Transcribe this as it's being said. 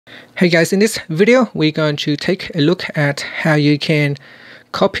Hey guys, in this video we're going to take a look at how you can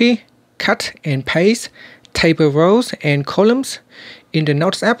copy, cut and paste table rows and columns in the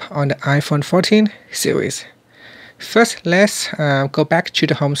Notes app on the iPhone 14 series. First, let's go back to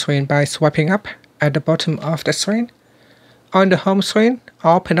the home screen by swiping up at the bottom of the screen. On the home screen,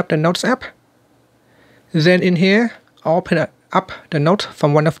 open up the Notes app. Then in here, open up the note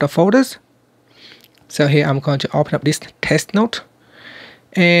from one of the folders. So here I'm going to open up this test note.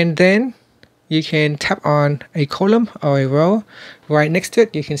 And then you can tap on a column or a row. Right next to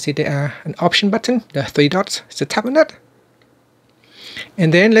it, you can see there are an option button, the three dots. So tap on that.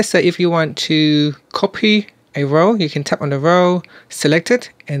 And then let's say if you want to copy a row, you can tap on the row, select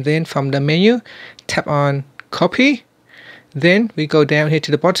it, and then from the menu, tap on copy. Then we go down here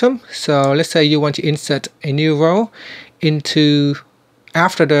to the bottom. So let's say you want to insert a new row into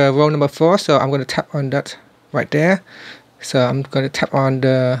after the row number 4. So I'm going to tap on that right there. So I'm going to tap on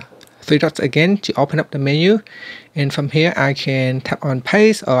the three dots again to open up the menu, and from here I can tap on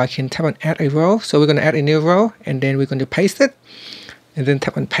paste, or I can tap on add a row. So we're going to add a new row and then we're going to paste it and then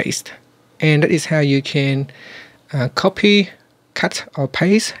tap on paste. And that is how you can copy, cut or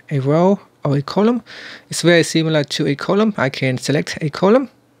paste a row or a column. It's very similar to a column. I can select a column,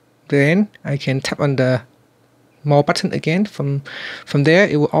 then I can tap on the more button again. From there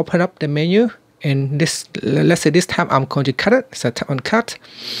it will open up the menu. And this, let's say this time I'm going to cut it, so tap on cut,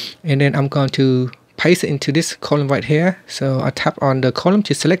 and then I'm going to paste it into this column right here. So I tap on the column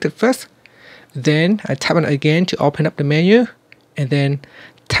to select it first, then I tap on it again to open up the menu, and then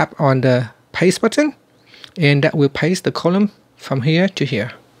tap on the paste button, and that will paste the column from here to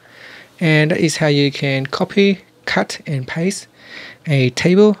here. And that is how you can copy, cut and paste a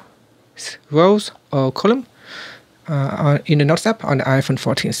table, rows or column in the Notes app on the iPhone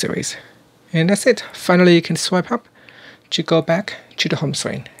 14 series. And that's it. Finally, you can swipe up to go back to the home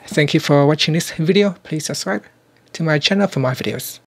screen. Thank you for watching this video. Please subscribe to my channel for more videos.